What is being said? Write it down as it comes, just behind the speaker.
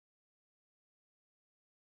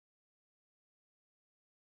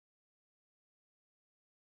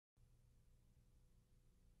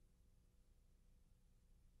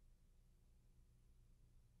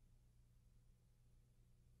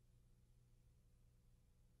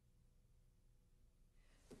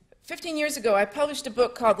15 years ago, I published a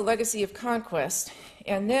book called The Legacy of Conquest,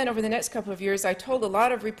 and then over the next couple of years, I told a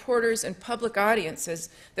lot of reporters and public audiences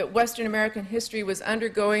that Western American history was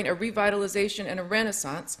undergoing a revitalization and a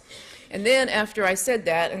renaissance. And then after I said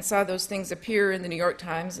that and saw those things appear in the New York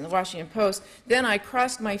Times and the Washington Post, then I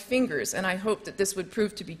crossed my fingers and I hoped that this would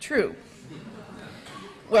prove to be true.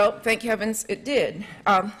 Well, thank heavens it did.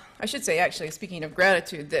 I should say, actually, speaking of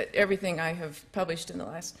gratitude, that everything I have published in the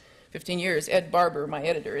last 15 years, Ed Barber, my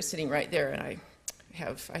editor, is sitting right there, and I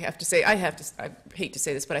hate to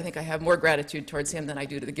say this, but I think I have more gratitude towards him than I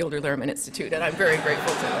do to the Gilder Lehrman Institute, and I'm very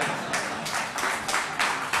grateful to them.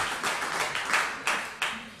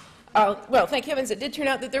 Well, thank heavens it did turn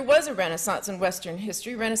out that there was a renaissance in Western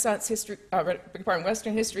history.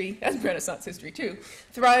 Western history, and Renaissance history too,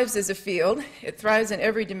 thrives as a field. It thrives in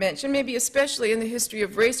every dimension, maybe especially in the history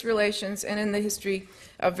of race relations and in the history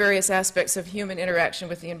of various aspects of human interaction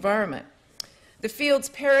with the environment. The field's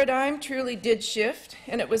paradigm truly did shift,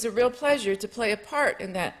 and it was a real pleasure to play a part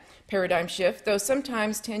in that paradigm shift, though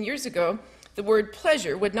sometimes 10 years ago, the word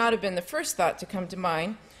pleasure would not have been the first thought to come to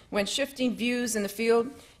mind when shifting views in the field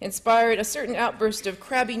inspired a certain outburst of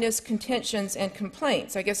crabbiness, contentions, and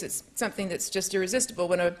complaints. I guess it's something that's just irresistible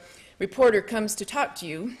when a reporter comes to talk to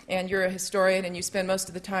you, and you're a historian and you spend most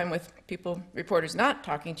of the time with reporters not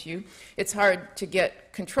talking to you. It's hard to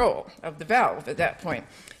get control of the valve at that point.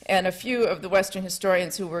 And a few of the Western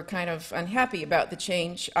historians who were kind of unhappy about the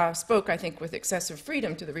change spoke, I think, with excessive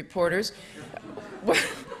freedom to the reporters.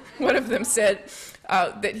 One of them said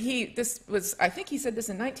that I think he said this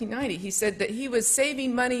in 1990, he said that he was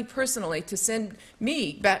saving money personally to send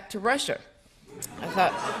me back to Russia. I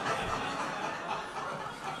thought,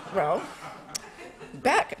 well,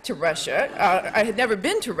 back to Russia. I had never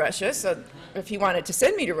been to Russia, so if he wanted to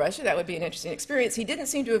send me to Russia, that would be an interesting experience. He didn't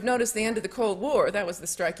seem to have noticed the end of the Cold War. That was the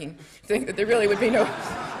striking thing, that there really would be no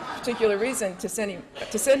particular reason to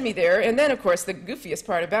send me there. And then, of course, the goofiest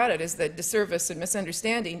part about it is the disservice and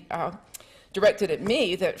misunderstanding directed at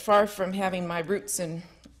me, that far from having my roots in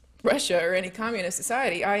Russia or any communist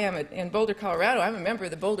society, I am in Boulder, Colorado. I'm a member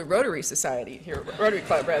of the Boulder Rotary Society here, Rotary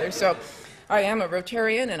Club rather. So I am a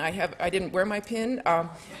Rotarian, and I didn't wear my pin,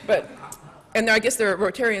 and I guess there are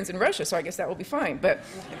Rotarians in Russia, so I guess that will be fine. But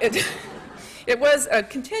it was a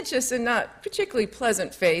contentious and not particularly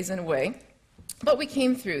pleasant phase in a way, but we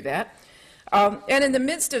came through that. And in the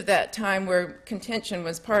midst of that time where contention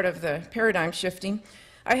was part of the paradigm shifting,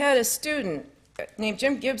 I had a student named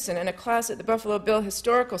Jim Gibson in a class at the Buffalo Bill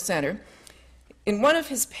Historical Center. In one of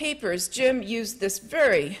his papers, Jim used this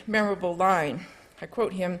very memorable line. I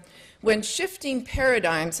quote him, "When shifting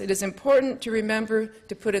paradigms, it is important to remember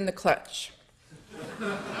to put in the clutch."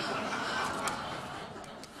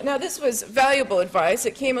 Now, this was valuable advice.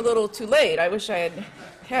 It came a little too late. I wish I had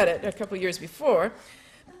had it a couple years before.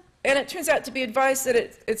 And it turns out to be advice that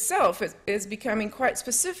itself is becoming quite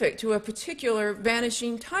specific to a particular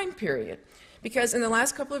vanishing time period. Because in the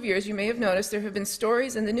last couple of years, you may have noticed, there have been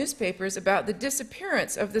stories in the newspapers about the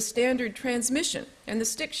disappearance of the standard transmission and the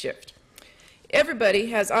stick shift.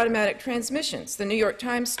 Everybody has automatic transmissions. The New York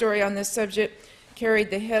Times story on this subject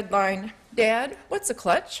carried the headline, "Dad, what's a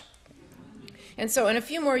clutch?" And so in a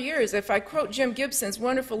few more years, if I quote Jim Gibson's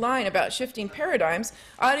wonderful line about shifting paradigms,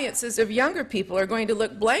 audiences of younger people are going to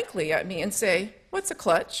look blankly at me and say, "What's a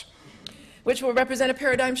clutch?" which will represent a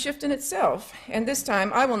paradigm shift in itself. And this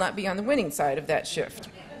time, I will not be on the winning side of that shift.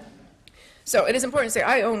 So it is important to say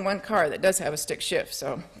I own one car that does have a stick shift,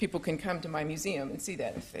 so people can come to my museum and see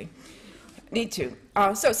that if they need to.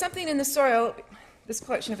 So Something in the Soil, this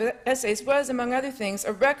collection of essays, was, among other things,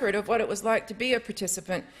 a record of what it was like to be a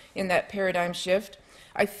participant in that paradigm shift.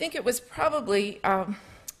 I think it was probably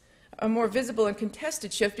a more visible and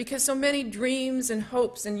contested shift because so many dreams and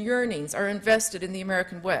hopes and yearnings are invested in the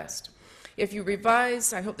American West. If you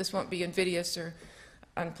revise, I hope this won't be invidious or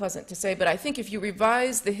unpleasant to say, but I think if you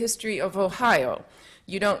revise the history of Ohio,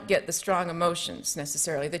 you don't get the strong emotions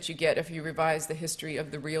necessarily that you get if you revise the history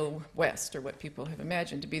of the real West, or what people have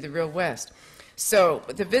imagined to be the real West. So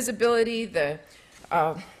the visibility, the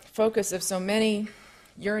focus of so many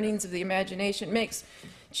yearnings of the imagination makes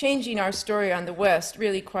changing our story on the West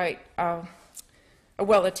really quite a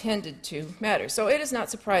well-attended to matter. So it is not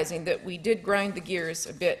surprising that we did grind the gears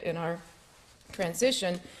a bit in our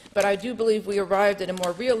transition, but I do believe we arrived at a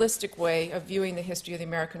more realistic way of viewing the history of the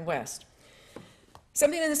American West.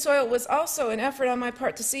 Something in the Soil was also an effort on my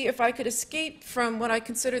part to see if I could escape from what I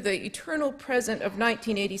consider the eternal present of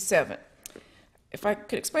 1987. If I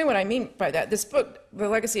could explain what I mean by that, this book, The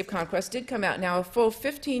Legacy of Conquest, did come out now a full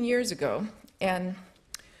 15 years ago, and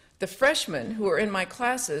the freshmen who were in my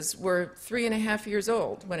classes were 3.5 years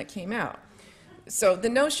old when it came out. So the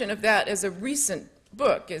notion of that as a recent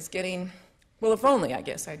book is getting, well, if only, I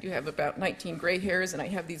guess. I do have about 19 gray hairs, and I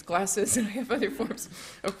have these glasses, and I have other forms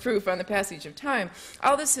of proof on the passage of time.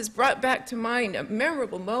 All this has brought back to mind a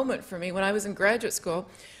memorable moment for me when I was in graduate school.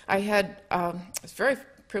 I was very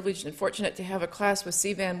privileged and fortunate to have a class with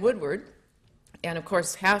C. Vann Woodward, and of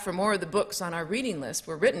course, half or more of the books on our reading list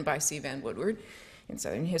were written by C. Vann Woodward in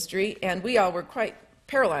Southern history, and we all were quite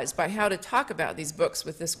paralyzed by how to talk about these books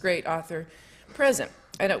with this great author present.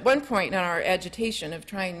 And at one point in our agitation of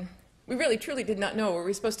trying, we really truly did not know, were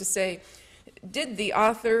we supposed to say, did the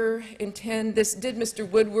author intend this, did Mr.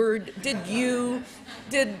 Woodward, could you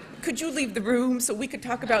leave the room so we could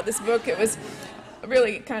talk about this book? It was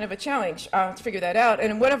really kind of a challenge to figure that out.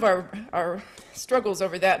 And in one of our struggles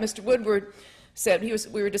over that, Mr. Woodward said,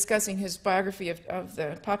 we were discussing his biography of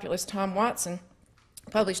the populist Tom Watson,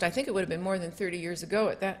 published, I think it would have been more than 30 years ago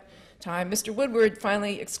at that time. Mr. Woodward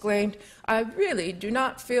finally exclaimed, "I really do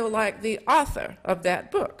not feel like the author of that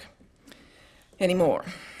book anymore."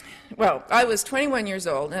 Well, I was 21 years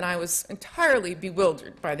old, and I was entirely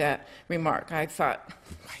bewildered by that remark. I thought,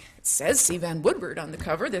 it says C. Vann Woodward on the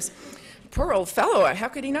cover, this poor old fellow, how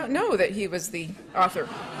could he not know that he was the author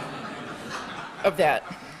of that?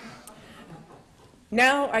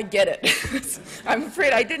 Now I get it. I'm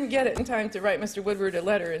afraid I didn't get it in time to write Mr. Woodward a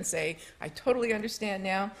letter and say, I totally understand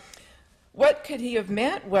now. What could he have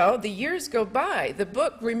meant? Well, the years go by. The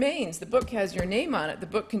book remains. The book has your name on it. The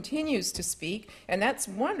book continues to speak, and that's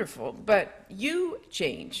wonderful. But you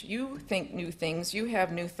change. You think new things. You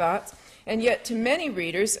have new thoughts. And yet to many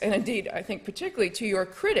readers, and indeed I think particularly to your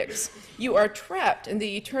critics, you are trapped in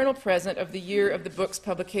the eternal present of the year of the book's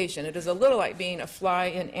publication. It is a little like being a fly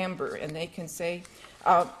in amber, and they can say,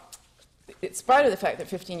 in spite of the fact that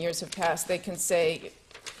 15 years have passed, they can say,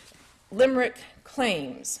 Limerick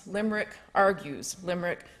claims, Limerick argues,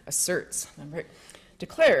 Limerick asserts, Limerick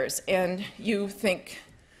declares, and you think,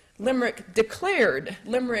 Limerick declared,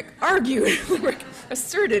 Limerick argued, Limerick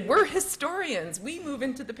asserted. We're historians. We move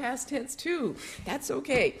into the past tense too. That's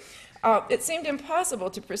okay. It seemed impossible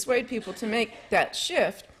to persuade people to make that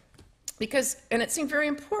shift and it seemed very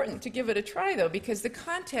important to give it a try though, because the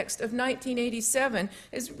context of 1987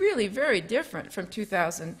 is really very different from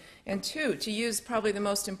 2002. To use probably the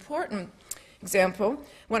most important example,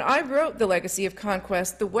 when I wrote The Legacy of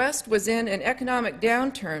Conquest, the West was in an economic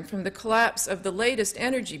downturn from the collapse of the latest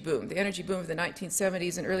energy boom, the energy boom of the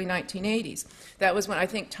 1970s and early 1980s. That was when I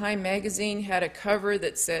think Time magazine had a cover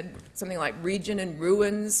that said something like region in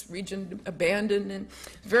ruins, region abandoned, and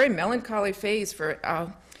very melancholy phase for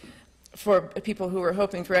people who were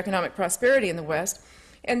hoping for economic prosperity in the West.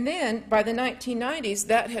 And then, by the 1990s,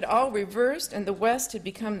 that had all reversed, and the West had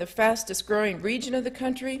become the fastest growing region of the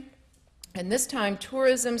country. And this time,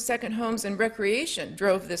 tourism, second homes, and recreation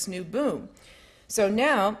drove this new boom. So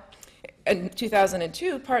now, in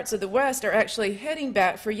 2002, parts of the West are actually heading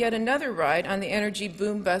back for yet another ride on the energy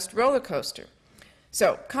boom-bust roller coaster.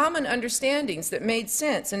 So, common understandings that made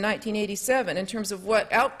sense in 1987 in terms of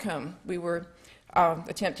what outcome we were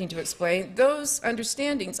attempting to explain, those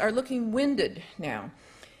understandings are looking winded now.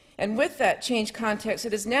 And with that changed context,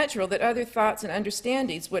 it is natural that other thoughts and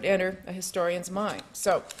understandings would enter a historian's mind.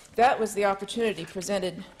 So that was the opportunity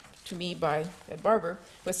presented to me by Ed Barber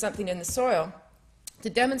with Something in the Soil to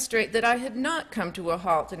demonstrate that I had not come to a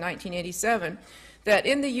halt in 1987, that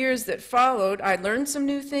in the years that followed, I learned some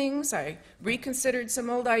new things, I reconsidered some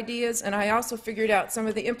old ideas, and I also figured out some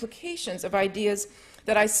of the implications of ideas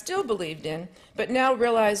that I still believed in, but now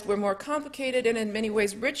realized were more complicated and in many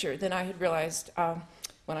ways richer than I had realized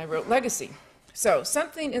when I wrote Legacy. So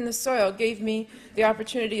Something in the Soil gave me the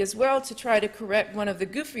opportunity as well to try to correct one of the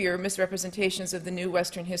goofier misrepresentations of the new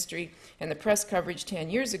Western history in the press coverage 10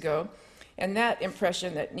 years ago, and that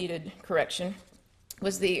impression that needed correction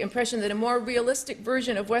was the impression that a more realistic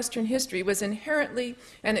version of Western history was inherently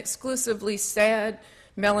and exclusively sad,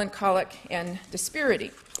 melancholic, and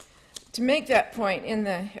dispiriting. To make that point in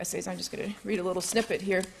the essays, I'm just going to read a little snippet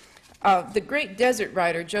here. The great desert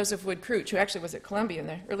writer Joseph Wood Crouch, who actually was at Columbia in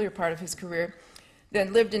the earlier part of his career,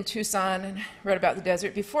 then lived in Tucson and wrote about the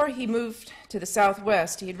desert. Before he moved to the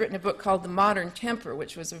Southwest, he had written a book called The Modern Temper,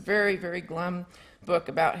 which was a very, very glum book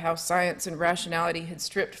about how science and rationality had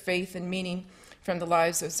stripped faith and meaning from the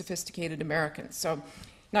lives of sophisticated Americans. So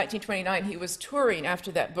 1929, he was touring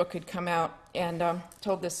after that book had come out and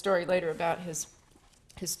told this story later about his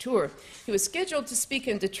tour. He was scheduled to speak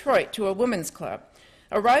in Detroit to a women's club.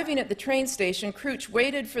 Arriving at the train station, Crouch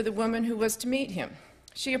waited for the woman who was to meet him.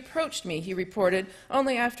 She approached me, he reported,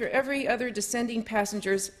 only after every other descending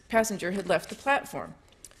passenger had left the platform.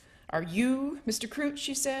 "Are you Mr. Crouch?"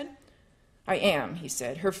 she said. "I am," he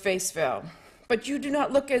said. Her face fell. but you do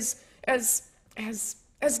not look as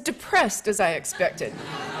depressed as I expected."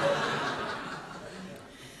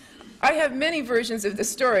 I have many versions of the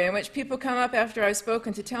story in which people come up after I've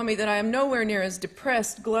spoken to tell me that I am nowhere near as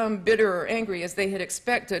depressed, glum, bitter, or angry as they had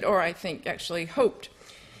expected, or I think actually hoped.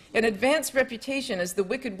 An advanced reputation as the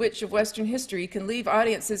Wicked Witch of Western history can leave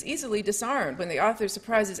audiences easily disarmed when the author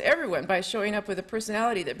surprises everyone by showing up with a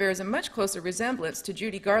personality that bears a much closer resemblance to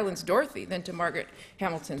Judy Garland's Dorothy than to Margaret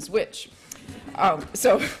Hamilton's Witch.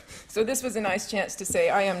 So this was a nice chance to say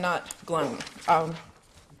I am not glum.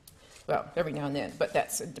 Well, every now and then, but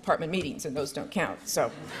that's department meetings, and those don't count.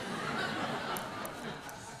 So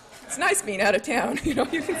it's nice being out of town. You know,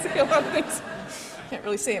 you can say a lot of things. Can't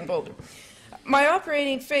really say in Boulder. My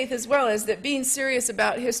operating faith as well is that being serious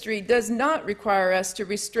about history does not require us to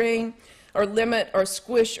restrain or limit or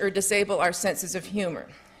squish or disable our senses of humor.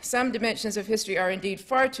 Some dimensions of history are indeed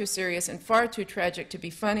far too serious and far too tragic to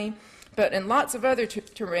be funny, but in lots of other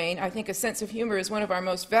terrain, I think a sense of humor is one of our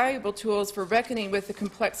most valuable tools for reckoning with the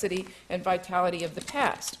complexity and vitality of the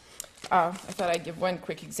past. I thought I'd give one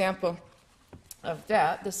quick example of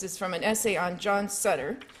that. This is from an essay on John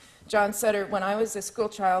Sutter. John Sutter, when I was a school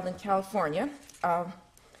child in California,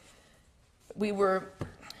 we were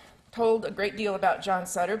told a great deal about John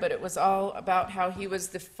Sutter, but it was all about how he was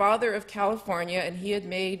the father of California and he had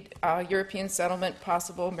made European settlement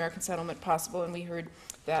possible, American settlement possible, and we heard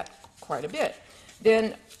that quite a bit.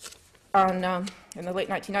 Then in the late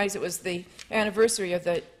 1990s, it was the anniversary of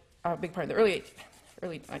the, the early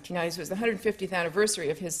 1990s, it was the 150th anniversary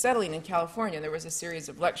of his settling in California. There was a series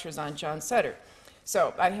of lectures on John Sutter.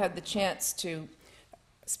 So I had the chance to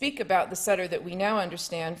speak about the Sutter that we now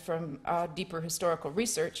understand from deeper historical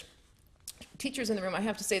research. Teachers in the room, I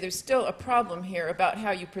have to say there's still a problem here about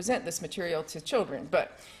how you present this material to children,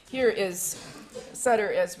 but here is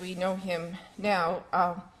Sutter as we know him now,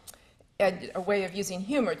 and a way of using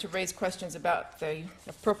humor to raise questions about the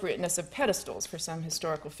appropriateness of pedestals for some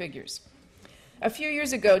historical figures. A few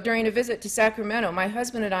years ago, during a visit to Sacramento, my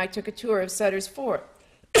husband and I took a tour of Sutter's fort.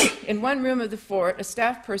 In one room of the fort, a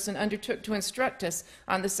staff person undertook to instruct us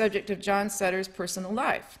on the subject of John Sutter's personal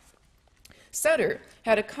life. Sutter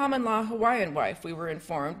had a common-law Hawaiian wife, we were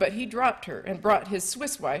informed, but he dropped her and brought his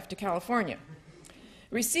Swiss wife to California.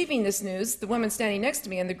 Receiving this news, the woman standing next to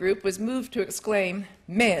me in the group was moved to exclaim,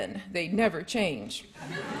 "Men, they never change."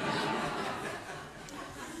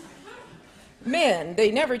 Men,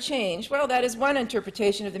 they never change. Well, that is one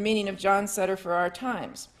interpretation of the meaning of John Sutter for our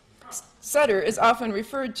times. Sutter is often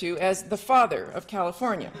referred to as the father of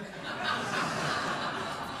California.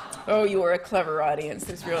 Oh, you are a clever audience.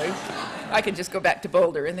 There's really, I could just go back to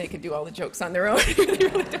Boulder and they could do all the jokes on their own. They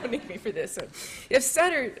really don't need me for this. So if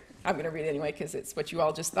Sutter, I'm going to read it anyway because it's what you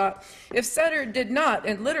all just thought. If Sutter did not,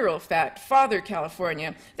 in literal fact, father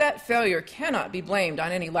California, that failure cannot be blamed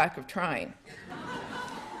on any lack of trying.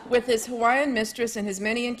 With his Hawaiian mistress and his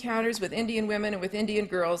many encounters with Indian women and with Indian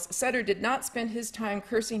girls, Sutter did not spend his time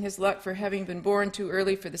cursing his luck for having been born too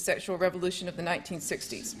early for the sexual revolution of the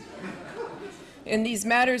 1960s. In these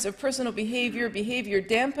matters of personal behavior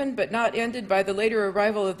dampened but not ended by the later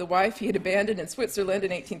arrival of the wife he had abandoned in Switzerland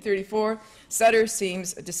in 1834, Sutter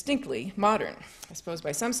seems distinctly modern. I suppose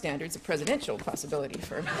by some standards, a presidential possibility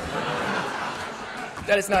for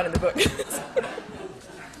that is not in the book.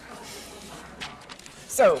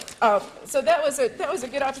 So that was a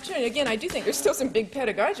good opportunity. Again, I do think there's still some big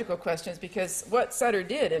pedagogical questions because what Sutter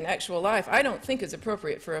did in actual life I don't think is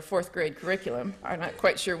appropriate for a fourth grade curriculum. I'm not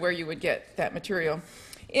quite sure where you would get that material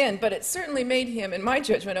in, but it certainly made him, in my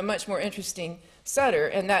judgment, a much more interesting Sutter,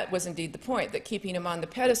 and that was indeed the point, that keeping him on the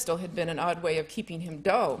pedestal had been an odd way of keeping him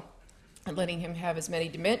dull, and letting him have as many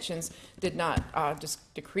dimensions did not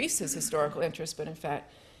just decrease his historical interest, but in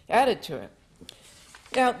fact added to it.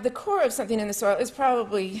 Now, the core of Something in the Soil is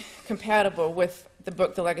probably compatible with the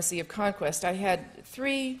book, The Legacy of Conquest. I had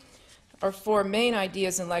 3 or 4 main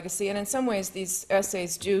ideas in Legacy, and in some ways these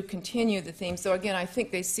essays do continue the theme, so again, I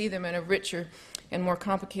think they see them in a richer and more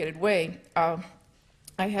complicated way.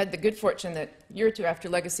 I had the good fortune that a year or 2 after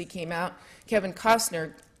Legacy came out, Kevin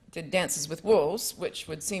Costner did Dances with Wolves, which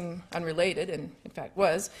would seem unrelated, and in fact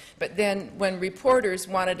was, but then when reporters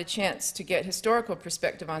wanted a chance to get historical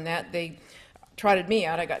perspective on that, they trotted me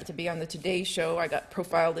out. I got to be on the Today Show. I got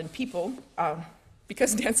profiled in People.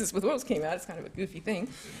 Because Dances with Wolves came out, it's kind of a goofy thing.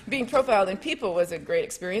 Being profiled in People was a great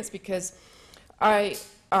experience because I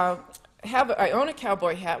own a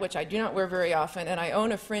cowboy hat, which I do not wear very often, and I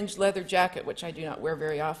own a fringed leather jacket, which I do not wear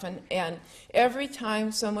very often. And every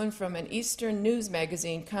time someone from an Eastern news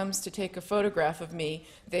magazine comes to take a photograph of me,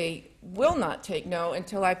 they will not take no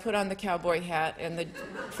until I put on the cowboy hat and the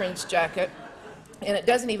fringed jacket. And it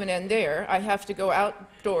doesn't even end there. I have to go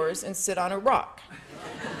outdoors and sit on a rock.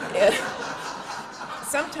 And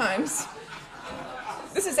sometimes,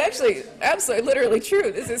 this is actually absolutely literally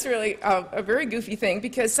true. This is really a very goofy thing,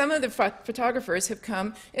 because some of the photographers have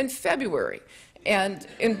come in February. And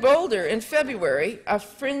in Boulder, in February, a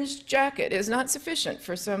fringed jacket is not sufficient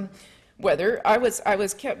for some weather. I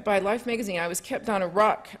was kept by Life magazine. I was kept on a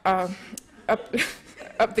rock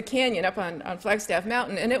up the canyon, up on Flagstaff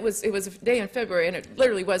Mountain, and it was a day in February, and it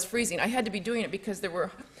literally was freezing. I had to be doing it because there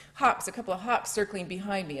were hawks, a couple of hawks circling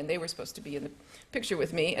behind me, and they were supposed to be in the picture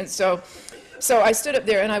with me. And so I stood up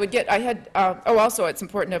there, and also it's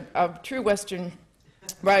important, a true Western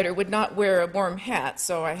rider would not wear a warm hat,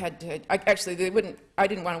 so I didn't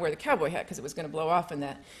want to wear the cowboy hat because it was going to blow off in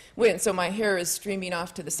that wind, so my hair is streaming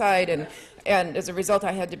off to the side, and as a result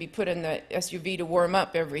I had to be put in the SUV to warm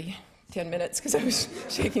up every 10 minutes because I was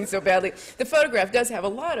shaking so badly. The photograph does have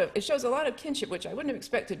it shows a lot of kinship, which I wouldn't have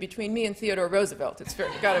expected, between me and Theodore Roosevelt. It's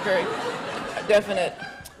got a very definite,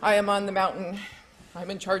 I am on the mountain, I'm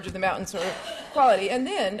in charge of the mountain sort of quality. And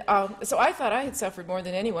then, so I thought I had suffered more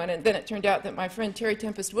than anyone, and then it turned out that my friend Terry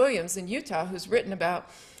Tempest Williams in Utah, who's written about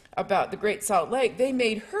the Great Salt Lake, they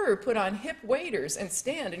made her put on hip waders and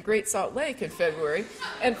stand in Great Salt Lake in February.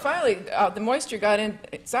 And finally, the moisture got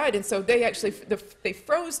inside, and so they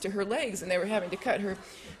froze to her legs, and they were having to cut her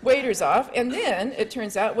waders off. And then, it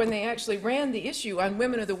turns out, when they actually ran the issue on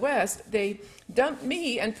Women of the West, they dumped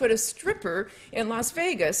me and put a stripper in Las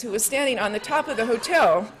Vegas who was standing on the top of the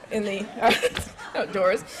hotel in the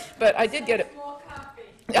outdoors. But I did get it.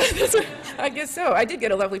 I guess so. I did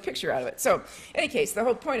get a lovely picture out of it. So, in any case, the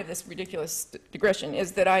whole point of this ridiculous digression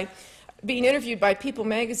is that being interviewed by People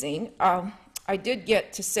magazine, I did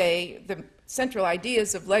get to say the central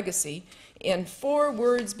ideas of legacy in 4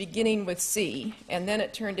 words beginning with C, and then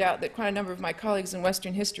it turned out that quite a number of my colleagues in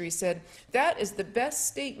Western history said, that is the best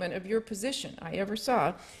statement of your position I ever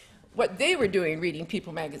saw. What they were doing reading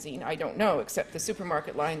People magazine, I don't know, except the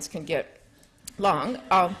supermarket lines can get long.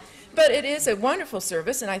 But it is a wonderful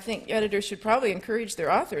service, and I think editors should probably encourage their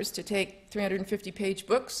authors to take 350-page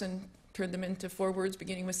books and turn them into 4 words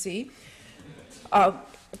beginning with C.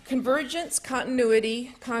 Convergence,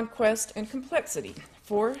 continuity, conquest, and complexity.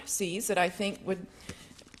 4 C's that I think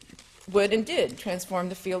would and did transform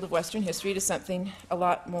the field of Western history to something a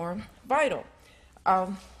lot more vital.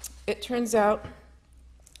 It turns out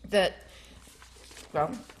that,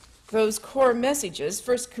 well, those core messages,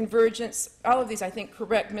 first convergence, all of these I think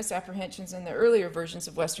correct misapprehensions in the earlier versions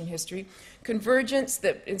of Western history. Convergence,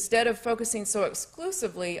 that instead of focusing so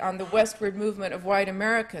exclusively on the westward movement of white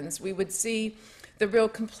Americans, we would see the real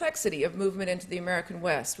complexity of movement into the American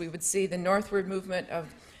West. We would see the northward movement of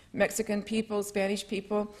Mexican people, Spanish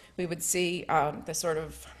people. We would see the sort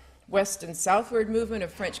of west and southward movement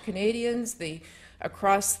of French Canadians,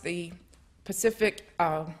 across the Pacific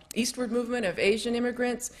eastward movement of Asian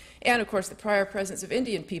immigrants, and of course the prior presence of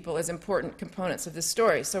Indian people as important components of the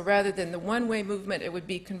story. So rather than the one-way movement, it would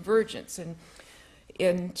be convergence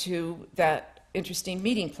into that interesting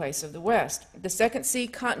meeting place of the West. The second C,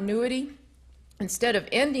 continuity. Instead of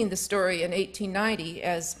ending the story in 1890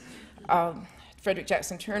 as Frederick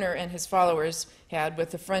Jackson Turner and his followers had, with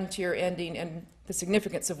the frontier ending and the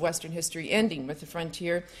significance of Western history ending with the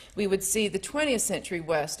frontier, we would see the 20th century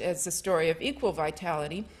West as a story of equal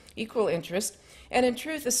vitality, equal interest, and in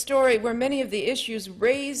truth a story where many of the issues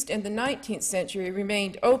raised in the 19th century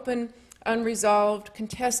remained open, unresolved,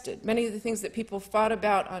 contested. Many of the things that people fought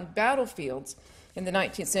about on battlefields in the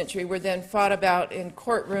 19th century were then fought about in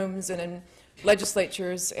courtrooms and in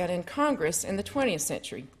legislatures and in Congress in the 20th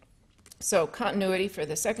century. So continuity for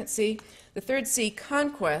the second C. The third C,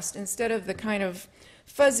 conquest. Instead of the kind of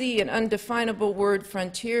fuzzy and undefinable word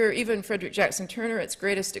frontier, even Frederick Jackson Turner, its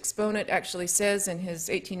greatest exponent, actually says in his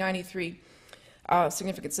 1893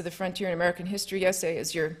 Significance of the Frontier in American History essay,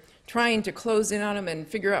 as you're trying to close in on him and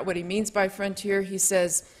figure out what he means by frontier, he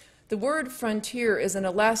says, the word frontier is an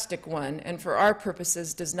elastic one and for our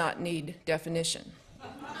purposes does not need definition.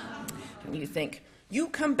 And you think, you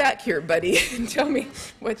come back here, buddy, and tell me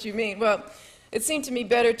what you mean. Well, it seemed to me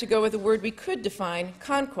better to go with a word we could define,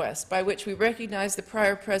 conquest, by which we recognize the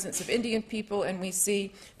prior presence of Indian people and we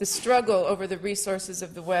see the struggle over the resources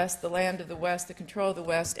of the West, the land of the West, the control of the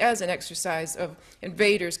West, as an exercise of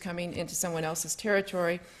invaders coming into someone else's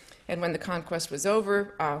territory. And when the conquest was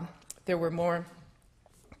over, there were more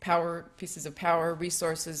power, pieces of power,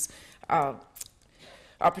 resources,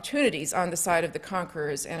 opportunities on the side of the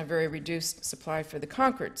conquerors and a very reduced supply for the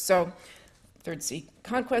conquered. So, third C,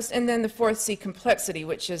 conquest, and then the fourth C, complexity,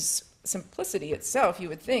 which is simplicity itself. You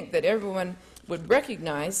would think that everyone would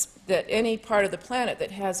recognize that any part of the planet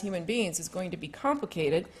that has human beings is going to be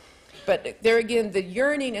complicated. But there again, the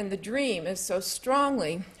yearning and the dream is so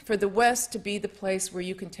strongly for the West to be the place where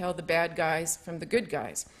you can tell the bad guys from the good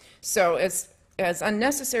guys. So as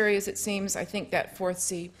unnecessary as it seems, I think that fourth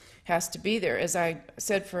C has to be there. As I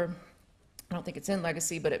said I don't think it's in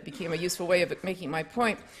Legacy, but it became a useful way of making my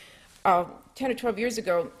point. 10 or 12 years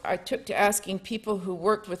ago, I took to asking people who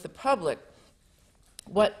worked with the public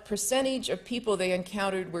what percentage of people they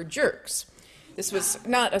encountered were jerks. This was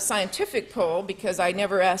not a scientific poll, because I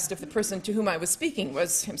never asked if the person to whom I was speaking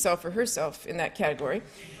was himself or herself in that category,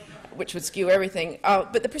 which would skew everything.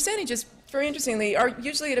 But the percentages, very interestingly, are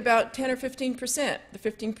usually at about 10 or 15%. The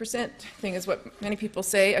 15% thing is what many people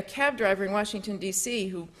say. A cab driver in Washington, D.C.,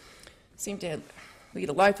 who seemed to lead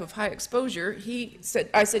a life of high exposure,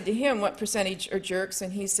 I said to him, what percentage are jerks?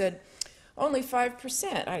 And he said, only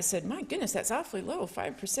 5%. I said, my goodness, that's awfully low,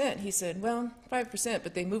 5%. He said, well, 5%,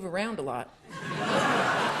 but they move around a lot.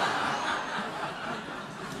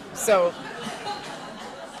 So,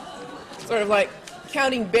 sort of like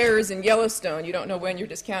counting bears in Yellowstone. You don't know when, you're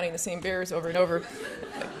just counting the same bears over and over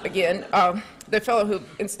again. The fellow who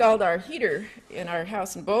installed our heater in our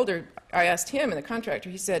house in Boulder, I asked him, and the contractor,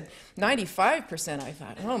 he said 95%. I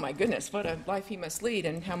thought, oh my goodness, what a life he must lead,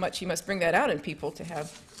 and how much he must bring that out in people to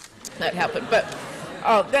have that happen. But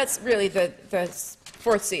that's really the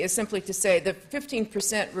fourth C, is simply to say the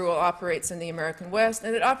 15% rule operates in the American West,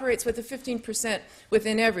 and it operates with the 15%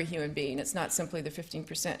 within every human being. It's not simply the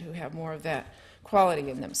 15% who have more of that quality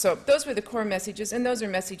in them. So those were the core messages, and those are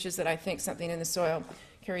messages that I think Something in the Soil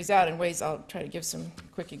carries out in ways I'll try to give some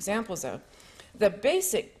quick examples of. The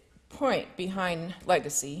basic point behind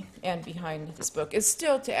Legacy and behind this book is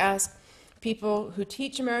still to ask people who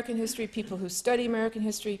teach American history, people who study American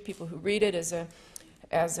history, people who read it as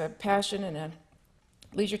a passion and a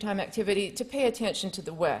leisure time activity, to pay attention to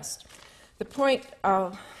the West. The point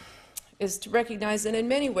is to recognize that in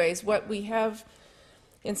many ways what we have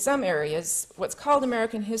in some areas, what's called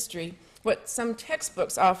American history, what some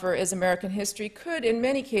textbooks offer as American history, could in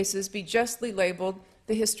many cases be justly labeled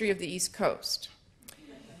the history of the East Coast.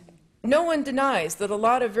 No one denies that a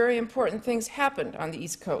lot of very important things happened on the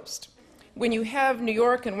East Coast. When you have New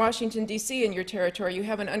York and Washington, D.C. in your territory, you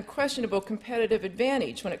have an unquestionable competitive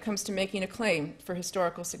advantage when it comes to making a claim for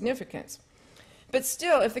historical significance. But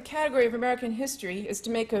still, if the category of American history is to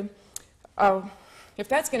make if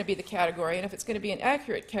that's going to be the category, and if it's going to be an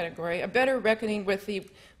accurate category, a better reckoning with the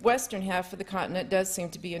western half of the continent does seem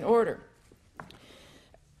to be in order.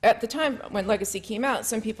 At the time when Legacy came out,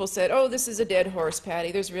 some people said, oh, this is a dead horse,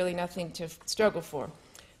 Patty. There's really nothing to struggle for.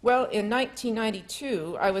 Well, in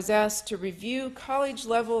 1992, I was asked to review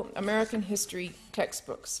college-level American history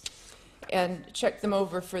textbooks and check them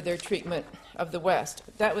over for their treatment of the West.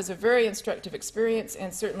 That was a very instructive experience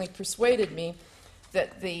and certainly persuaded me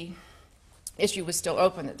that the issue was still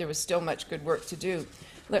open, that there was still much good work to do.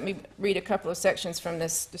 Let me read a couple of sections from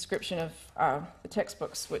this description of the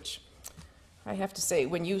textbooks, which I have to say,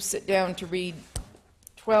 when you sit down to read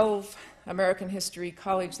 12 American history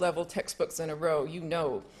college-level textbooks in a row, you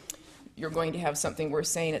know you're going to have something worth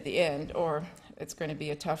saying at the end, or it's going to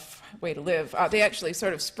be a tough way to live. They actually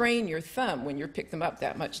sort of sprain your thumb when you pick them up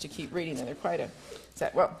that much to keep reading them. They're quite a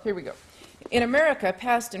set. Well, here we go. In America,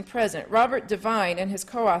 Past and Present, Robert Devine and his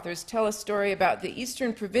co-authors tell a story about the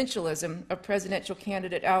eastern provincialism of presidential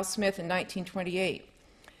candidate Al Smith in 1928.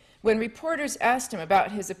 When reporters asked him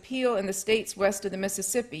about his appeal in the states west of the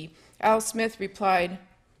Mississippi, Al Smith replied,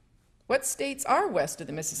 "What states are west of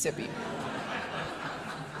the Mississippi?"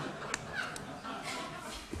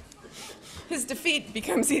 His defeat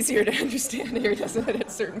becomes easier to understand here, doesn't it, at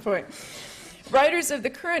a certain point? Writers of the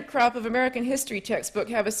current crop of American history textbook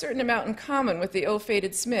have a certain amount in common with the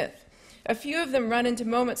ill-fated Smith. A few of them run into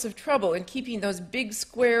moments of trouble in keeping those big,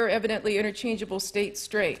 square, evidently interchangeable states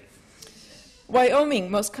straight. Wyoming,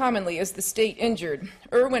 most commonly, is the state injured.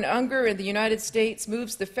 Irwin Unger in the United States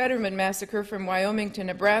moves the Fetterman massacre from Wyoming to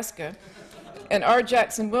Nebraska, and R.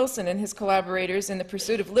 Jackson Wilson and his collaborators in the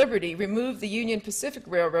pursuit of liberty remove the Union Pacific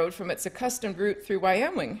Railroad from its accustomed route through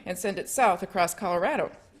Wyoming and send it south across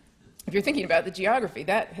Colorado. If you're thinking about the geography,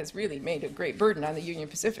 that has really made a great burden on the Union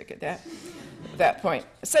Pacific at that point.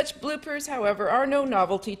 Such bloopers, however, are no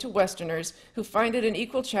novelty to Westerners who find it an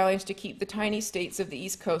equal challenge to keep the tiny states of the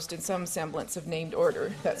East Coast in some semblance of named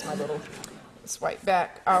order. That's my little swipe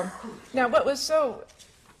back. Now, what was so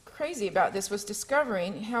crazy about this was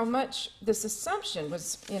discovering how much this assumption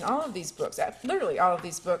was in all of these books, literally all of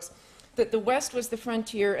these books, that the West was the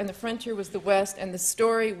frontier and the frontier was the West, and the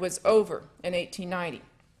story was over in 1890.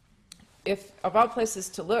 If, of all places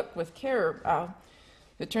to look with care,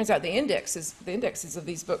 It turns out the indexes of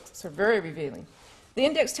these books are very revealing. The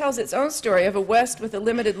index tells its own story of a West with a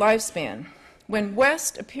limited lifespan. When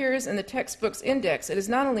West appears in the textbook's index, it is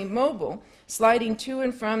not only mobile, sliding to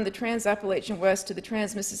and from the Trans-Appalachian West to the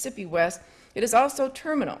Trans-Mississippi West, it is also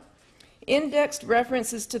terminal. Indexed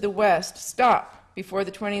references to the West stop before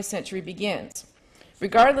the 20th century begins.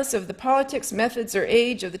 Regardless of the politics, methods, or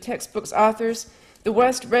age of the textbook's authors, the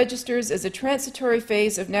West registers as a transitory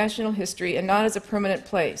phase of national history and not as a permanent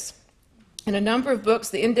place. In a number of books,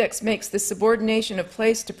 the index makes the subordination of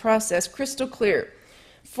place to process crystal clear.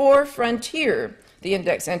 For frontier, the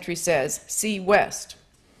index entry says, see West.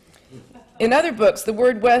 In other books, the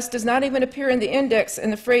word West does not even appear in the index,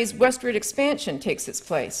 and the phrase westward expansion takes its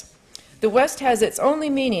place. The West has its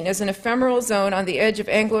only meaning as an ephemeral zone on the edge of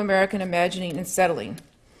Anglo-American imagining and settling.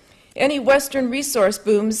 Any Western resource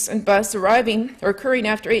booms and busts arriving or occurring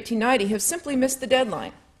after 1890 have simply missed the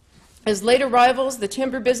deadline. As late arrivals, the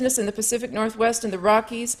timber business in the Pacific Northwest and the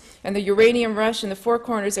Rockies, and the uranium rush in the Four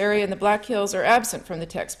Corners area and the Black Hills are absent from the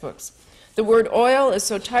textbooks. The word oil is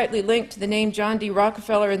so tightly linked to the name John D.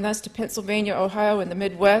 Rockefeller and thus to Pennsylvania, Ohio, and the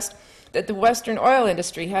Midwest that the Western oil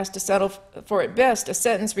industry has to settle for at best a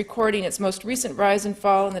sentence recording its most recent rise and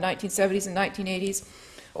fall in the 1970s and 1980s,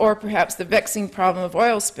 or perhaps the vexing problem of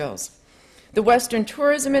oil spills. The Western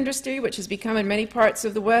tourism industry, which has become in many parts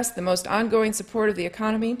of the West the most ongoing support of the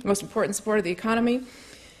economy, most important support of the economy,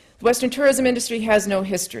 the Western tourism industry has no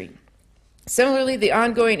history. Similarly, the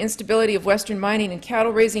ongoing instability of Western mining and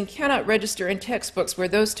cattle raising cannot register in textbooks where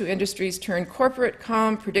those two industries turned corporate,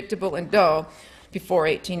 calm, predictable, and dull before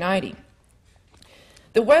 1890.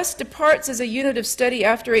 The West departs as a unit of study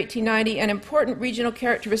after 1890, and important regional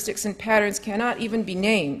characteristics and patterns cannot even be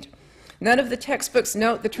named. None of the textbooks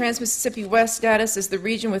note the Trans-Mississippi West status as the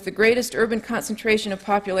region with the greatest urban concentration of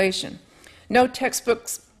population. No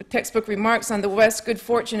textbook remarks on the West's good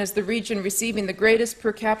fortune as the region receiving the greatest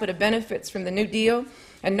per capita benefits from the New Deal,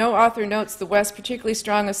 and no author notes the West's particularly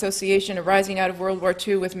strong association arising out of World War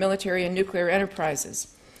II with military and nuclear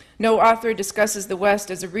enterprises. No author discusses the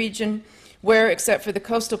West as a region where, except for the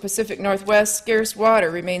coastal Pacific Northwest, scarce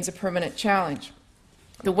water remains a permanent challenge.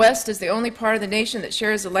 The West is the only part of the nation that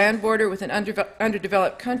shares a land border with an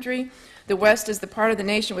underdeveloped country. The West is the part of the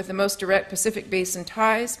nation with the most direct Pacific Basin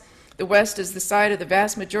ties. The West is the site of the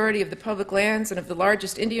vast majority of the public lands and of the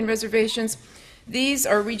largest Indian reservations. These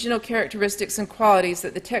are regional characteristics and qualities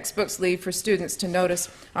that the textbooks leave for students to notice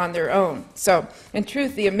on their own. So, in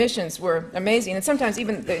truth, the omissions were amazing, and sometimes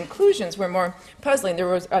even the inclusions were more puzzling. There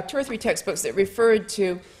was 2 or 3 textbooks that referred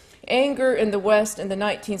to anger in the West in the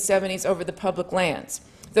 1970s over the public lands.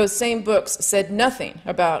 Those same books said nothing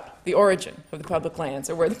about the origin of the public lands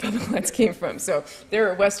or where the public lands came from. So there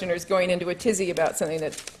are Westerners going into a tizzy about something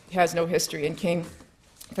that has no history and came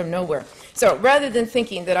from nowhere. So rather than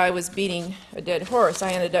thinking that I was beating a dead horse,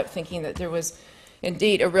 I ended up thinking that there was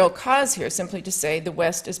indeed a real cause here, simply to say the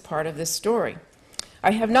West is part of this story.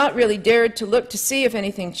 I have not really dared to look to see if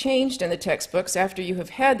anything changed in the textbooks after you have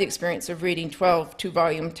had the experience of reading 12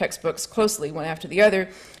 2-volume textbooks closely, one after the other.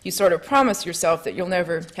 You sort of promise yourself that you'll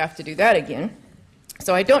never have to do that again.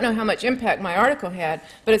 So I don't know how much impact my article had,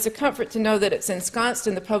 but it's a comfort to know that it's ensconced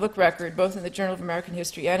in the public record, both in the Journal of American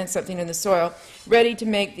History and in Something in the Soil, ready to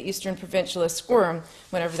make the Eastern provincialists squirm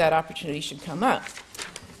whenever that opportunity should come up.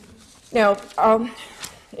 Now,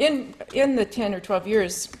 in the 10 or 12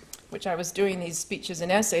 years which I was doing these speeches and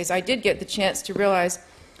essays, I did get the chance to realize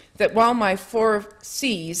that while my 4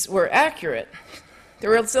 C's were accurate, there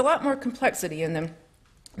was a lot more complexity in them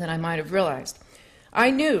than I might have realized. I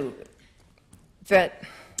knew that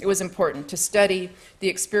it was important to study the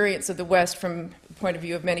experience of the West from the point of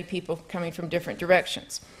view of many people coming from different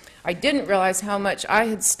directions. I didn't realize how much I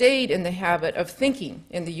had stayed in the habit of thinking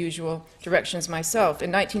in the usual directions myself.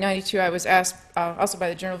 In 1992, I was asked, also by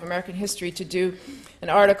the Journal of American History, to do an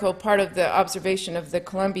article, part of the observation of the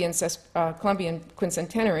Columbian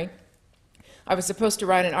quincentenary. I was supposed to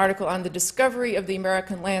write an article on the discovery of the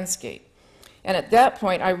American landscape. And at that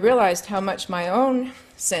point, I realized how much my own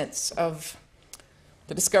sense of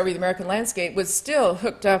the discovery of the American landscape was still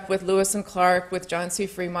hooked up with Lewis and Clark, with John C.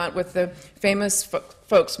 Fremont, with the famous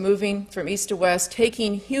folks moving from east to west,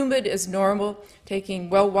 taking humid as normal, taking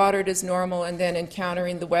well-watered as normal, and then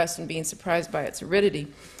encountering the West and being surprised by its aridity.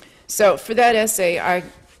 So for that essay, I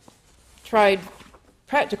tried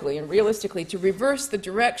practically and realistically to reverse the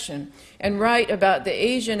direction and write about the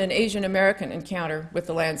Asian and Asian American encounter with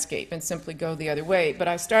the landscape and simply go the other way. But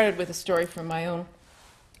I started with a story from my own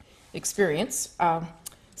experience.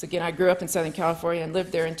 So again, I grew up in Southern California and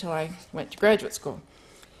lived there until I went to graduate school.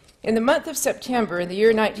 In the month of September in the year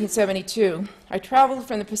 1972, I traveled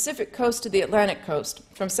from the Pacific coast to the Atlantic coast,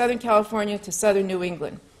 from Southern California to southern New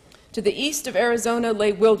England. To the east of Arizona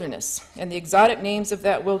lay wilderness, and the exotic names of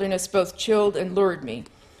that wilderness both chilled and lured me.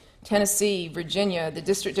 Tennessee, Virginia, the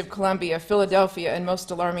District of Columbia, Philadelphia, and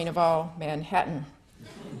most alarming of all, Manhattan.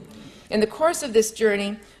 In the course of this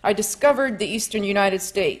journey, I discovered the eastern United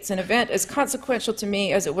States, an event as consequential to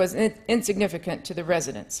me as it was insignificant to the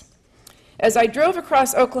residents. As I drove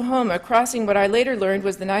across Oklahoma, crossing what I later learned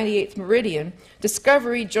was the 98th meridian,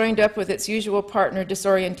 discovery joined up with its usual partner,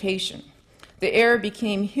 disorientation. The air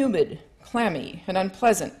became humid, clammy, and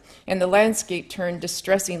unpleasant, and the landscape turned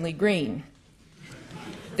distressingly green.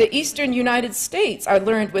 The eastern United States, I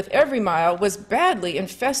learned with every mile, was badly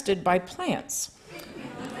infested by plants.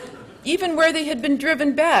 Even where they had been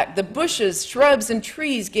driven back, the bushes, shrubs, and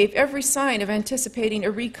trees gave every sign of anticipating a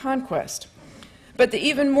reconquest. But the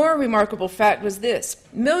even more remarkable fact was this: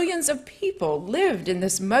 millions of people lived in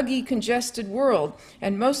this muggy, congested world,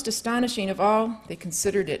 and most astonishing of all, they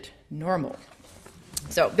considered it normal.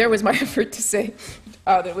 So there was my effort to say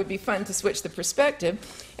that it would be fun to switch the perspective.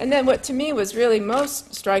 And then what to me was really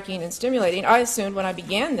most striking and stimulating, I assumed when I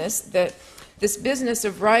began this, that this business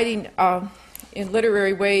of writing in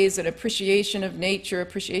literary ways, an appreciation of nature,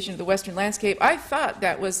 appreciation of the Western landscape, I thought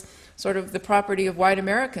that was sort of the property of white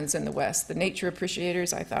Americans in the West. The nature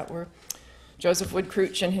appreciators, I thought, were Joseph Wood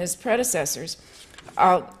Crouch and his predecessors.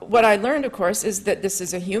 What I learned, of course, is that this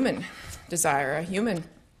is a human desire, a human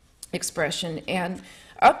expression. And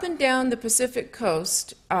up and down the Pacific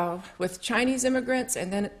coast, with Chinese immigrants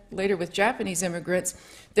and then later with Japanese immigrants,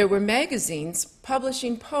 there were magazines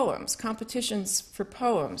publishing poems, competitions for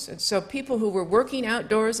poems. And so people who were working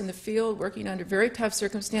outdoors in the field, working under very tough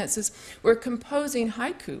circumstances, were composing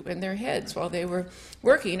haiku in their heads while they were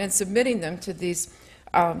working and submitting them to these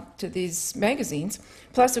magazines.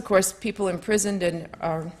 Plus, of course, people imprisoned and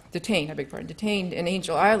detained in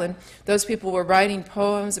Angel Island. Those people were writing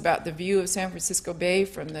poems about the view of San Francisco Bay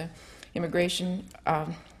from the immigration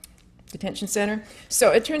detention center.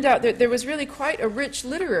 So it turned out that there was really quite a rich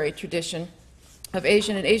literary tradition of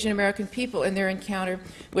Asian and Asian American people in their encounter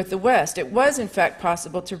with the West. It was, in fact,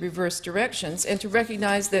 possible to reverse directions and to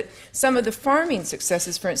recognize that some of the farming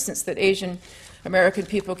successes, for instance, that Asian American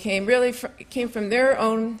people came from their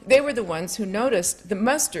own. They were the ones who noticed the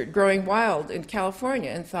mustard growing wild in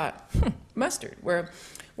California and thought, mustard, where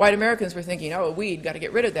white Americans were thinking, oh, a weed, got to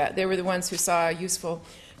get rid of that. They were the ones who saw a useful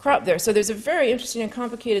crop there. So there's a very interesting and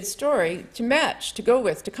complicated story to match, to go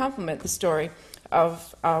with, to complement the story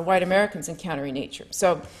of white Americans encountering nature.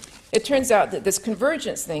 So it turns out that this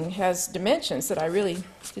convergence thing has dimensions that I really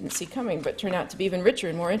didn't see coming, but turn out to be even richer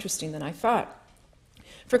and more interesting than I thought.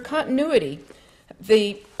 For continuity,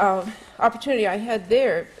 the opportunity I had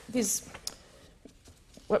there, these,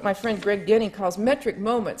 what my friend Greg Denny calls metric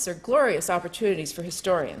moments, are glorious opportunities for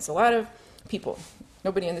historians. A lot of people,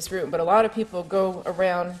 nobody in this room, but a lot of people go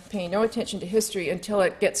around paying no attention to history until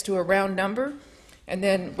it gets to a round number. And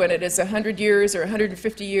then when it is 100 years or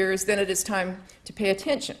 150 years, then it is time to pay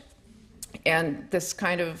attention. And this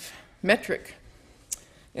kind of metric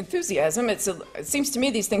enthusiasm, it seems to me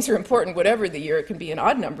these things are important whatever the year. It can be an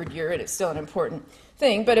odd-numbered year, and it's still an important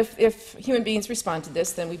thing. But if human beings respond to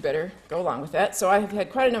this, then we better go along with that. So I have had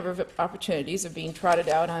quite a number of opportunities of being trotted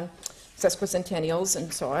out on sesquicentennials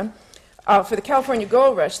and so on. For the California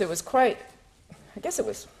Gold Rush, there was might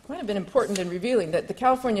have been important and revealing that the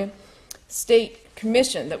California State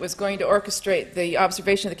Commission that was going to orchestrate the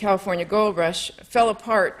observation of the California Gold Rush fell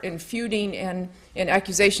apart in feuding and in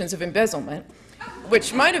accusations of embezzlement,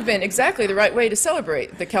 which might have been exactly the right way to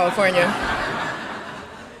celebrate the California.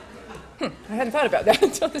 I hadn't thought about that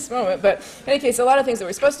until this moment, but in any case, a lot of things that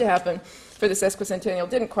were supposed to happen for the sesquicentennial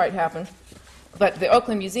didn't quite happen. But the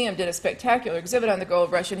Oakland Museum did a spectacular exhibit on the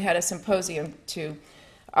Gold Rush and had a symposium to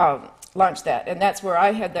launch that. And that's where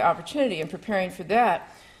I had the opportunity in preparing for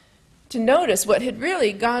that to notice what had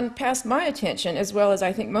really gone past my attention, as well as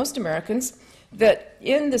I think most Americans, that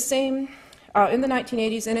in the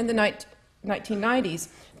 1980s and in the 1990s,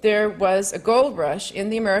 there was a gold rush in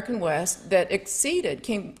the American West that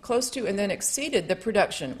came close to and then exceeded the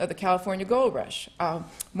production of the California Gold Rush.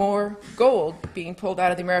 More gold being pulled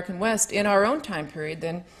out of the American West in our own time period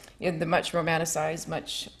than in the much romanticized,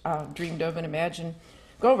 much dreamed of and imagined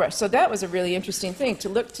gold rush. So that was a really interesting thing to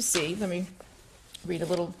look to see. Let me read a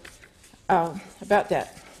little about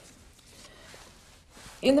that.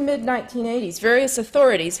 In the mid-1980s, various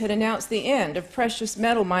authorities had announced the end of precious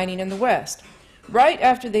metal mining in the West. Right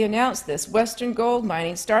after they announced this, Western gold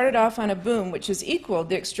mining started off on a boom which has equaled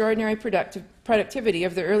the extraordinary productivity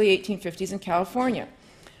of the early 1850s in California.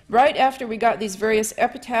 Right after we got these various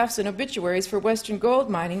epitaphs and obituaries for Western gold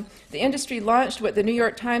mining, the industry launched what the New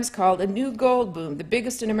York Times called a new gold boom, the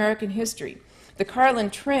biggest in American history. The Carlin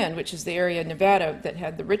Trend, which is the area in Nevada that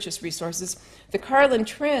had the richest resources, the Carlin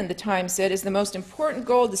Trend, the Times said, is the most important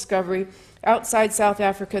gold discovery outside South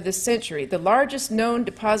Africa this century, the largest known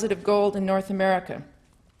deposit of gold in North America.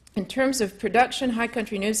 In terms of production, High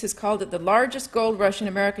Country News has called it the largest gold rush in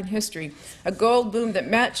American history, a gold boom that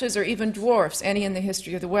matches or even dwarfs any in the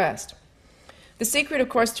history of the West. The secret, of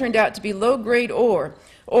course, turned out to be low-grade ore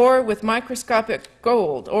with microscopic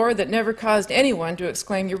gold, ore that never caused anyone to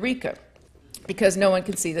exclaim eureka, because no one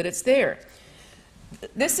can see that it's there.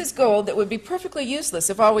 This is gold that would be perfectly useless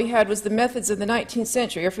if all we had was the methods of the 19th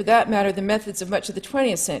century, or for that matter, the methods of much of the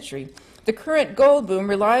 20th century. The current gold boom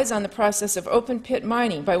relies on the process of open-pit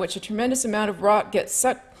mining, by which a tremendous amount of rock gets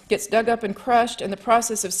dug up and crushed, and the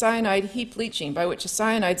process of cyanide heap leaching, by which a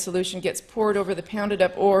cyanide solution gets poured over the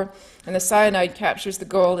pounded-up ore, and the cyanide captures the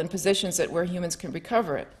gold and positions it where humans can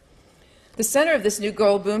recover it. The center of this new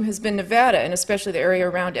gold boom has been Nevada, and especially the area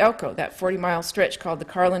around Elko, that 40-mile stretch called the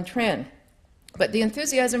Carlin Trend. But the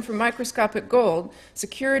enthusiasm for microscopic gold,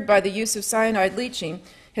 secured by the use of cyanide leaching,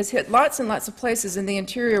 has hit lots and lots of places in the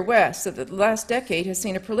interior West, so that the last decade has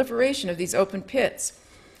seen a proliferation of these open pits.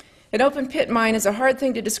 An open pit mine is a hard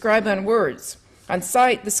thing to describe on words. On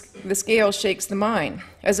sight, the scale shakes the mind.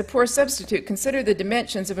 As a poor substitute, consider the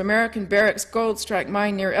dimensions of American Barracks Gold Strike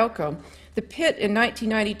mine near Elko. The pit in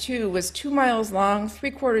 1992 was 2 miles long,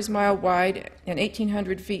 3/4 mile wide, and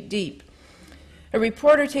 1,800 feet deep. A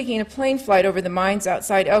reporter taking a plane flight over the mines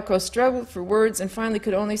outside Elko struggled for words and finally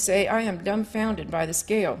could only say, "I am dumbfounded by the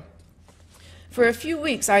scale." For a few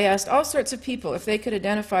weeks, I asked all sorts of people if they could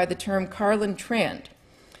identify the term Carlin Trend.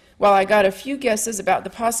 While I got a few guesses about the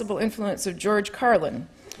possible influence of George Carlin,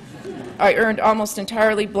 I earned almost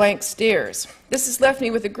entirely blank stares. This has left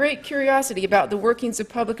me with a great curiosity about the workings of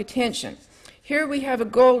public attention. Here we have a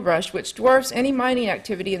gold rush which dwarfs any mining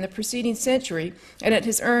activity in the preceding century, and it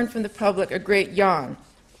has earned from the public a great yawn.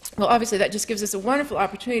 Well, obviously that just gives us a wonderful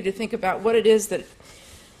opportunity to think about what it is that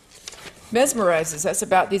mesmerizes us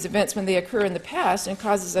about these events when they occur in the past and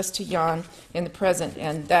causes us to yawn in the present.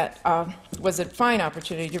 And that was a fine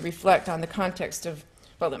opportunity to reflect on the context of,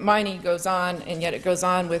 well, that mining goes on, and yet it goes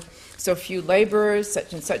on with so few laborers,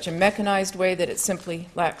 in such a mechanized way that it simply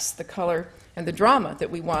lacks the color and the drama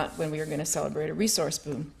that we want when we are going to celebrate a resource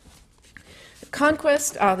boom.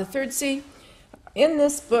 Conquest, the third C. In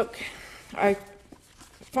this book, I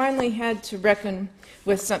finally had to reckon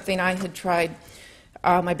with something I had tried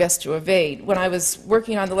my best to evade. When I was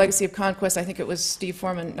working on The Legacy of Conquest, I think it was Steve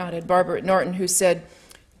Foreman, not Ed Barber at Norton, who said,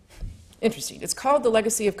 interesting, it's called The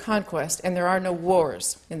Legacy of Conquest, and there are no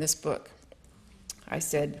wars in this book. I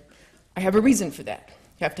said, I have a reason for that.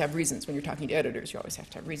 You have to have reasons when you're talking to editors. You always have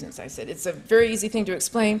to have reasons. I said, it's a very easy thing to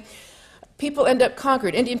explain. People end up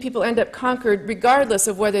conquered. Indian people end up conquered regardless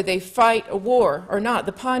of whether they fight a war or not.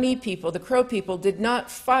 The Pawnee people, the Crow people, did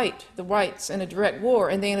not fight the whites in a direct war,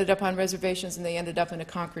 and they ended up on reservations, and they ended up in a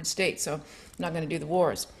conquered state. So I'm not going to do the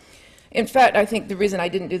wars. In fact, I think the reason I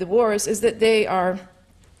didn't do the wars is that they are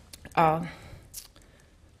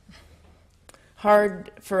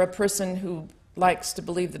hard for a person who likes to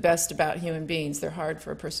believe the best about human beings. They're hard for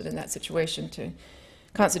a person in that situation to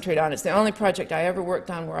concentrate on. It's the only project I ever worked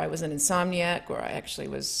on where I was an insomniac, where I actually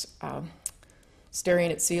was staring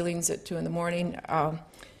at ceilings at 2 in the morning.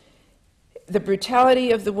 The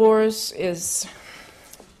brutality of the wars is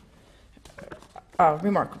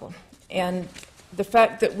remarkable. And the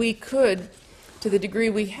fact that we could, to the degree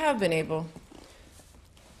we have been able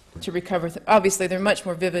to recover, obviously they're much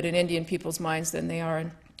more vivid in Indian people's minds than they are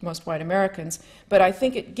in most white Americans, but I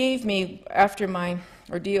think it gave me, after my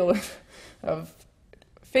ordeal of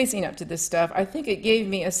facing up to this stuff, I think it gave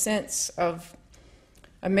me a sense of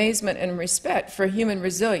amazement and respect for human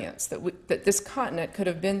resilience, that this continent could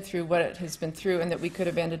have been through what it has been through, and that we could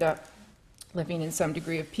have ended up living in some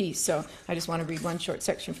degree of peace. So I just want to read one short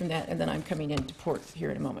section from that, and then I'm coming into port here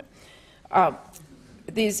in a moment.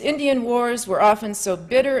 These Indian wars were often so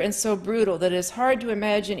bitter and so brutal that it is hard to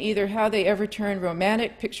imagine either how they ever turned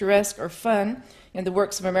romantic, picturesque, or fun in the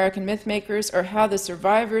works of American mythmakers, or how the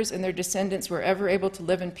survivors and their descendants were ever able to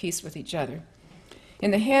live in peace with each other.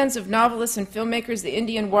 In the hands of novelists and filmmakers, the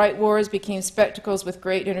Indian-White Wars became spectacles with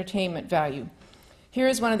great entertainment value. Here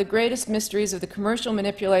is one of the greatest mysteries of the commercial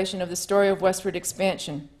manipulation of the story of westward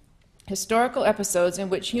expansion. Historical episodes in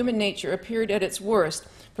which human nature appeared at its worst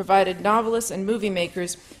provided novelists and movie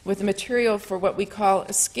makers with the material for what we call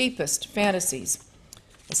escapist fantasies.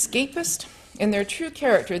 Escapist? In their true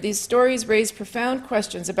character, these stories raise profound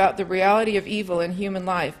questions about the reality of evil in human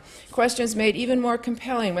life, questions made even more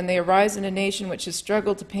compelling when they arise in a nation which has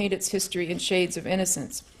struggled to paint its history in shades of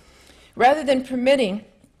innocence. Rather than permitting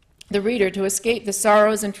the reader to escape the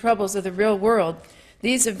sorrows and troubles of the real world,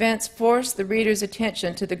 these events force the reader's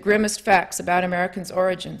attention to the grimmest facts about Americans'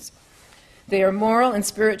 origins. They are moral and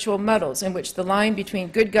spiritual muddles in which the line between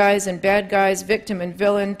good guys and bad guys, victim and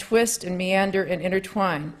villain, twist and meander and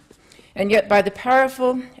intertwine. And yet, by the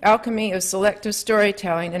powerful alchemy of selective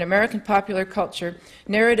storytelling in American popular culture,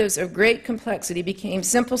 narratives of great complexity became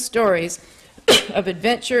simple stories of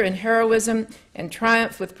adventure and heroism and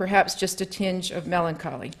triumph with perhaps just a tinge of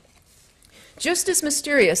melancholy. Just as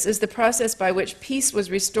mysterious is the process by which peace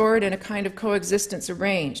was restored and a kind of coexistence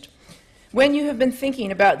arranged. When you have been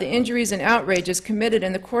thinking about the injuries and outrages committed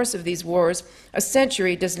in the course of these wars, a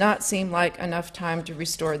century does not seem like enough time to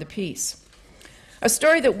restore the peace. A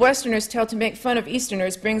story that Westerners tell to make fun of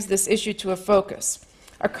Easterners brings this issue to a focus.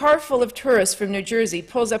 A car full of tourists from New Jersey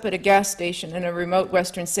pulls up at a gas station in a remote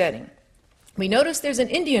Western setting. "We notice there's an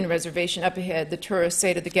Indian reservation up ahead," the tourists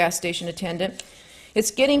say to the gas station attendant.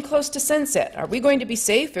 "It's getting close to sunset. Are we going to be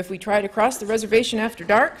safe if we try to cross the reservation after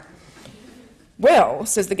dark?" "Well,"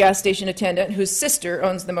 says the gas station attendant, whose sister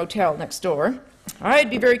owns the motel next door,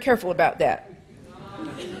 "I'd be very careful about that.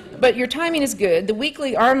 But your timing is good. The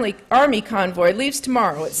weekly army convoy leaves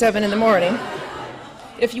tomorrow at 7 in the morning.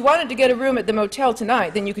 If you wanted to get a room at the motel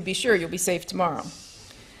tonight, then you could be sure you'll be safe tomorrow."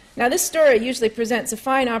 Now, this story usually presents a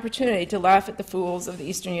fine opportunity to laugh at the fools of the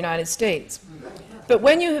eastern United States. But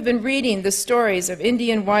when you have been reading the stories of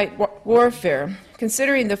Indian white warfare,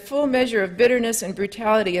 considering the full measure of bitterness and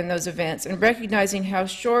brutality in those events, and recognizing how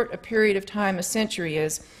short a period of time a century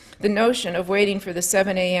is, the notion of waiting for the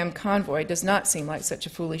 7 a.m. convoy does not seem like such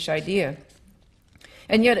a foolish idea.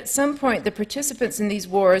 And yet, at some point, the participants in these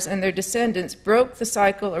wars and their descendants broke the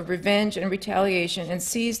cycle of revenge and retaliation and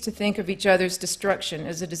ceased to think of each other's destruction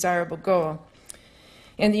as a desirable goal.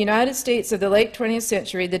 In the United States of the late 20th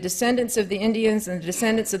century, the descendants of the Indians and the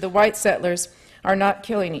descendants of the white settlers are not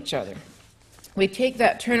killing each other. We take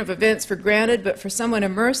that turn of events for granted, but for someone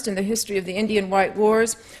immersed in the history of the Indian-White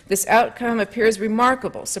Wars, this outcome appears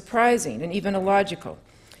remarkable, surprising, and even illogical.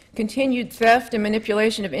 Continued theft and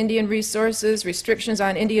manipulation of Indian resources, restrictions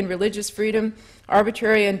on Indian religious freedom,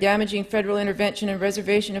 arbitrary and damaging federal intervention in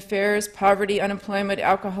reservation affairs, poverty, unemployment,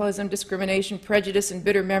 alcoholism, discrimination, prejudice, and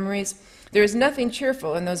bitter memories. There is nothing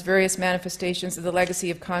cheerful in those various manifestations of the legacy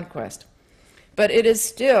of conquest. But it is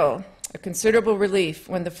still a considerable relief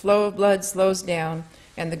when the flow of blood slows down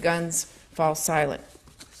and the guns fall silent.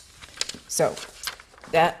 So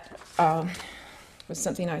that was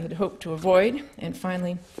something I had hoped to avoid and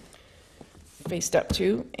finally faced up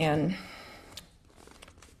to and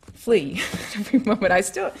flee every moment.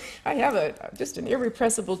 I have just an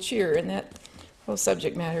irrepressible cheer, and that whole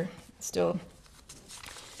subject matter still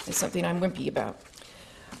is something I'm wimpy about.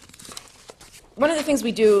 One of the things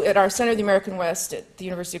we do at our Center of the American West at the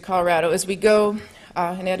University of Colorado is we go,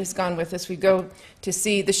 and Ed has gone with us, we go to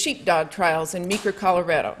see the sheepdog trials in Meeker,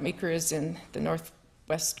 Colorado. Meeker is in the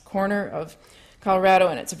northwest corner of Colorado,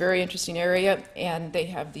 and it's a very interesting area, and they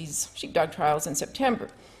have these sheepdog trials in September.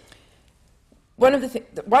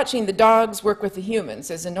 Watching the dogs work with the humans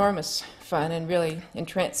is enormous fun and really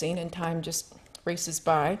entrancing, and time just races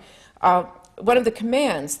by. One of the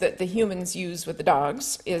commands that the humans use with the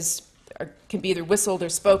dogs can be either whistled or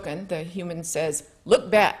spoken. The human says,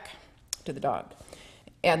 "Look back," to the dog.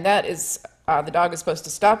 And that is, the dog is supposed to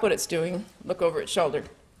stop what it's doing, look over its shoulder.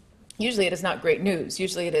 Usually it is not great news.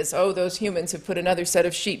 Usually it is, "Oh, those humans have put another set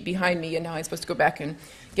of sheep behind me, and now I'm supposed to go back and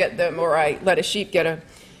get them," or "I let a sheep get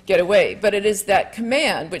away." But it is that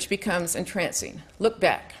command which becomes entrancing. Look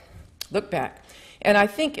back. Look back. And I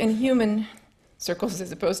think in human circles,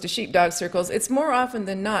 as opposed to sheepdog circles, it's more often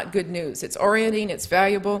than not good news. It's orienting, it's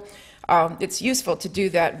valuable. It's useful to do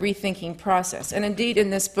that rethinking process. And indeed, in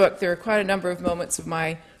this book, there are quite a number of moments of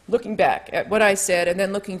my looking back at what I said and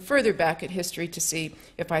then looking further back at history to see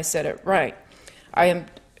if I said it right. I am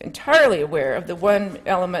entirely aware of the one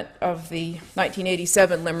element of the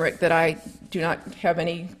 1987 Limerick that I do not have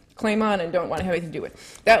any claim on and don't want to have anything to do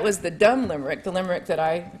with. That was the dumb Limerick, the Limerick that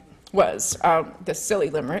I was, the silly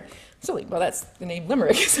Limerick. Silly, well, that's the name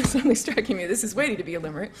Limerick. It's suddenly striking me this is waiting to be a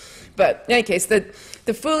Limerick. But in any case,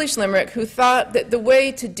 the foolish Limerick who thought that the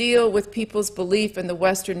way to deal with people's belief in the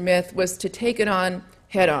Western myth was to take it on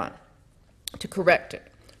head on, to correct it,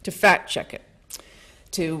 to fact check it,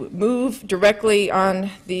 to move directly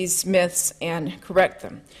on these myths and correct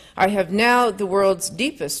them. I have now the world's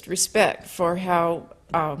deepest respect for how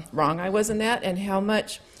wrong I was in that and how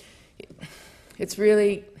much it's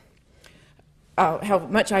really how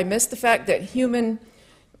much I miss the fact that human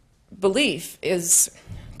belief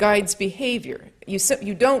guides behavior.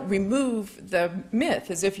 You don't remove the myth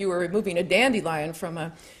as if you were removing a dandelion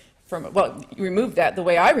well, you remove that the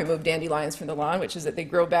way I remove dandelions from the lawn, which is that they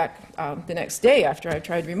grow back the next day after I've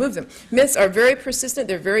tried to remove them. Myths are very persistent,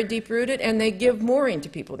 they're very deep-rooted, and they give mooring to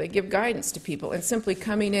people, they give guidance to people, and simply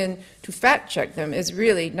coming in to fact-check them is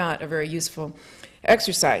really not a very useful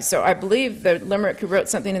exercise. So I believe that Limerick, who wrote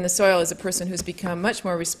Something in the Soil, is a person who's become much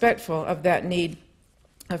more respectful of that need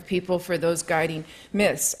of people for those guiding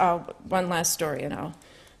myths. One last story, and I'll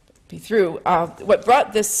be through. What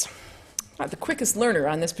brought this, the quickest learner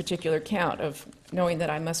on this particular count of knowing that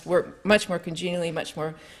I must work much more congenially, much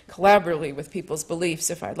more collaboratively with people's beliefs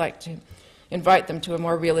if I'd like to invite them to a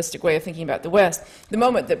more realistic way of thinking about the West. The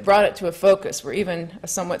moment that brought it to a focus, where even a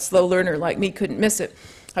somewhat slow learner like me couldn't miss it,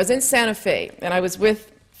 I was in Santa Fe, and I was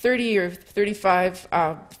with 30 or 35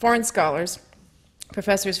 foreign scholars,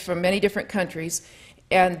 professors from many different countries,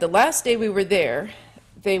 and the last day we were there,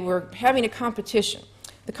 they were having a competition.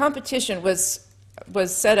 The competition was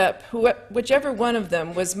set up, whichever one of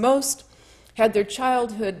them had their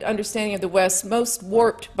childhood understanding of the West most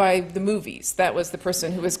warped by the movies. That was the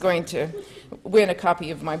person who was going to win a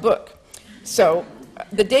copy of my book. So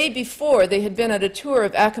the day before, they had been at a tour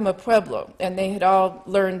of Acoma Pueblo, and they had all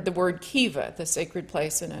learned the word kiva, the sacred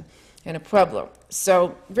place in a pueblo.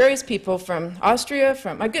 So various people from Austria,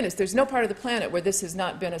 my goodness, there's no part of the planet where this has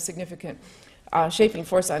not been a significant shaping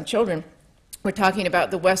force on children. We're talking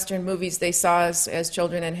about the Western movies they saw as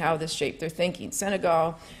children and how this shaped their thinking.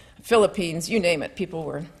 Senegal, Philippines, you name it, people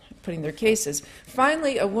were putting their cases.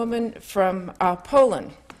 Finally, a woman from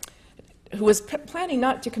Poland, who was planning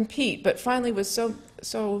not to compete, but finally was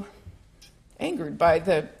so angered by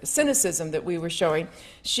the cynicism that we were showing,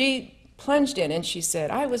 she plunged in and she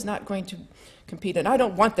said, I was not going to compete, and I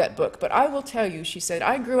don't want that book, but I will tell you, she said,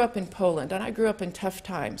 I grew up in Poland, and I grew up in tough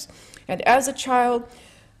times. And as a child,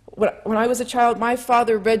 when I was a child, my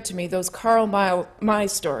father read to me those Karl May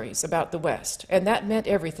stories about the West, and that meant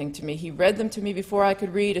everything to me. He read them to me before I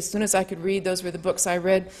could read. As soon as I could read, those were the books I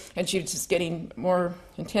read, and she was just getting more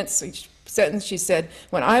intense each sentence. She said,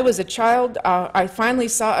 when I was a child, I finally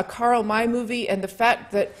saw a Karl May movie, and the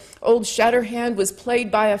fact that old Shatterhand was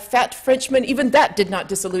played by a fat Frenchman, even that did not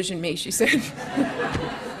disillusion me, she said.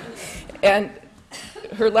 And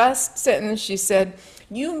her last sentence, she said,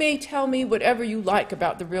 you may tell me whatever you like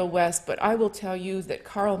about the real West, but I will tell you that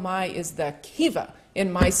Karl May is the kiva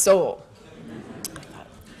in my soul.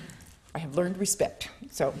 I have learned respect.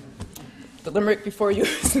 So the Limerick before you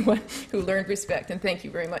is the one who learned respect, and thank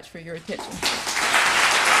you very much for your attention.